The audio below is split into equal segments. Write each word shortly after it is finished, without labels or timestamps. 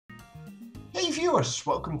Hey viewers,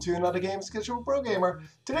 welcome to another game schedule Pro Gamer.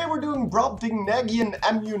 Today we're doing Brobdingnagian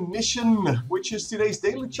Ammunition, which is today's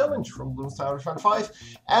daily challenge from Bloons BTD5.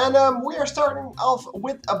 And we are starting off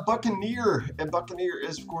with a Buccaneer. A Buccaneer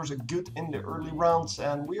is of course a good in the early rounds,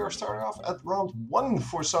 and we are starting off at round 1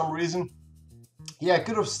 for some reason. Yeah, I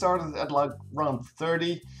could have started at like round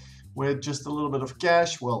 30 with just a little bit of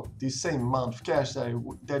cash, well, the same amount of cash that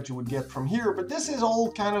you would get from here, but this is all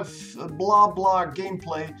kind of blah blah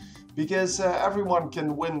gameplay, because everyone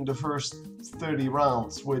can win the first 30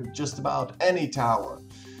 rounds with just about any tower.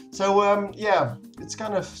 So yeah, it's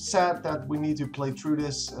kind of sad that we need to play through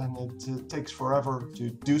this, and it takes forever to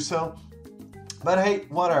do so. But hey,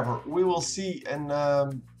 whatever, we will see, and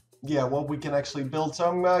yeah, what we can actually build. So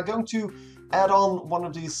I'm going to add on one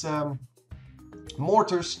of these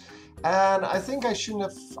mortars. And I think I shouldn't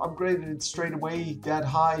have upgraded it straight away that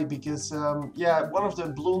high, because yeah, one of the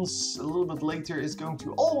balloons a little bit later is going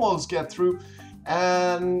to almost get through.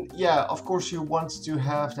 And yeah, of course you want to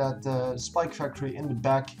have that spike factory in the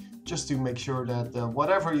back, just to make sure that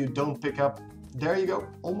whatever you don't pick up, there you go,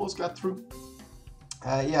 almost got through.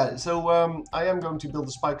 Yeah, so I am going to build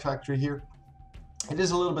a spike factory here. It is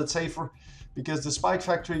a little bit safer, because the spike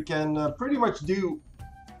factory can pretty much do,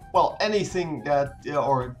 well, anything that,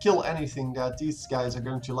 or kill anything that these guys are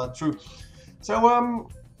going to let through. So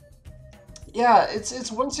yeah,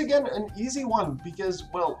 it's once again an easy one, because,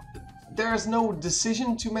 well, there's no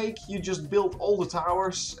decision to make. You just build all the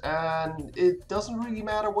towers, and it doesn't really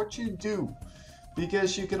matter what you do,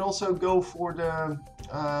 because you can also go for the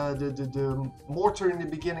mortar in the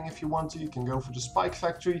beginning if you want to. You can go for the spike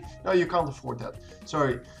factory. No, you can't afford that.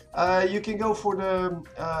 Sorry. You can go for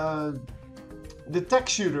the tech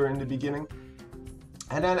shooter in the beginning,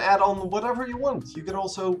 and then add on whatever you want. You can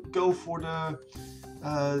also go for the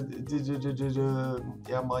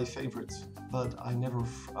yeah, my favorite, but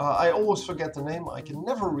I always forget the name. I can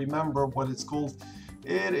never remember what it's called.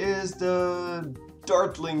 It is the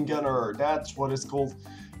Dartling Gunner, that's what it's called.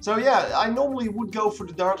 So yeah, I normally would go for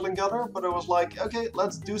the Dartling Gunner, but I was like, okay,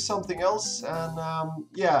 let's do something else. And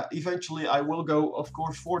yeah, eventually I will go, of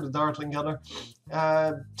course, for the Dartling Gunner.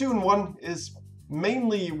 2-in-1 is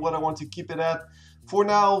mainly what I want to keep it at for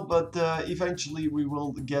now, but eventually we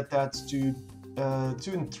will get that to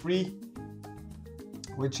 2-in-3,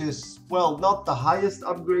 which is, well, not the highest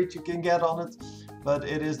upgrade you can get on it, but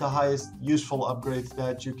it is the highest useful upgrade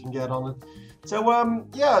that you can get on it. So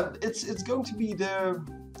yeah, it's going to be the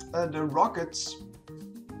rockets.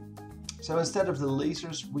 So instead of the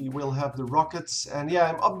lasers, we will have the rockets. And yeah,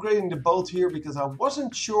 I'm upgrading the boat here because I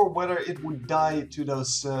wasn't sure whether it would die to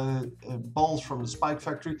those balls from the spike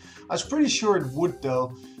factory. I was pretty sure it would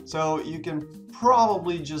though. So you can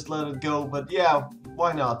probably just let it go. But yeah,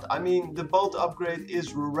 why not? I mean, the boat upgrade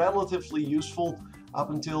is relatively useful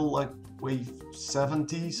up until like wave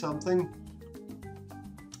 70 something.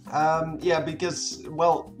 Yeah, because,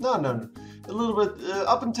 well, no. A little bit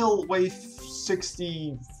up until wave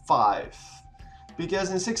 65, because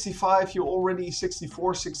in 65 you already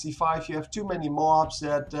 64, 65 you have too many mobs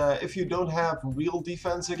that if you don't have real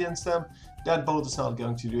defense against them, that boat is not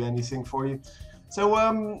going to do anything for you. So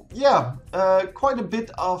yeah, quite a bit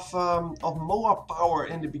of MOAB power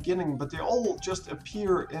in the beginning, but they all just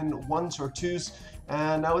appear in 1s or 2s,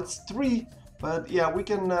 and now it's 3. But yeah, we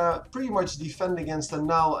can pretty much defend against them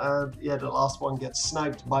now, and yeah, the last one gets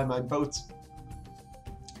sniped by my boat.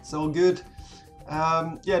 So good.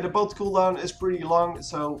 Yeah, the boat cooldown is pretty long,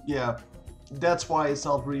 so yeah, that's why it's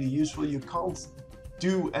not really useful. You can't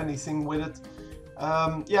do anything with it.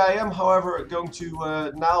 Yeah, I am, however, going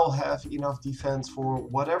to now have enough defense for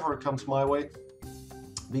whatever comes my way,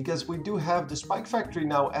 because we do have the spike factory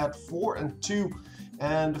now at 4-and-2,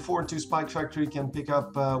 and the 4-and-2 spike factory can pick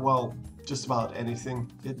up, well, just about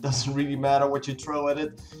anything. It doesn't really matter what you throw at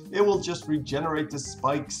it. It will just regenerate the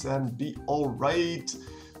spikes and be alright.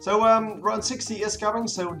 So round 60 is coming,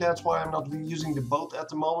 so that's why I'm not really using the boat at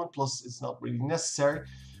the moment, plus it's not really necessary.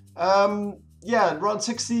 Yeah, round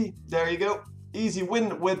 60, there you go. Easy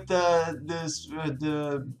win with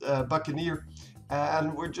the Buccaneer.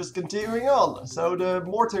 And we're just continuing on. So the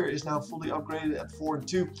mortar is now fully upgraded at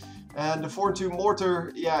 4-and-2. And the 4-and-2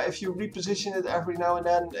 mortar, yeah, if you reposition it every now and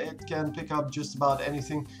then, it can pick up just about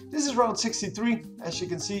anything. This is round 63. As you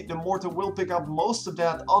can see, the mortar will pick up most of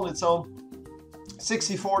that on its own.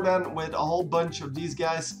 64 then, with a whole bunch of these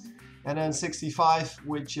guys. And then 65,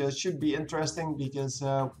 which should be interesting, because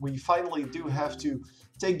we finally do have to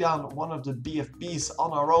take down one of the BFBs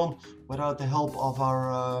on our own without the help of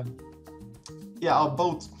our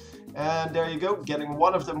boat. And there you go, getting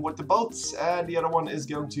one of them with the boats, and the other one is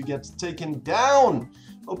going to get taken down.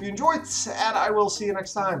 Hope you enjoyed, and I will see you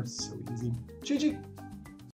next time. So easy. GG.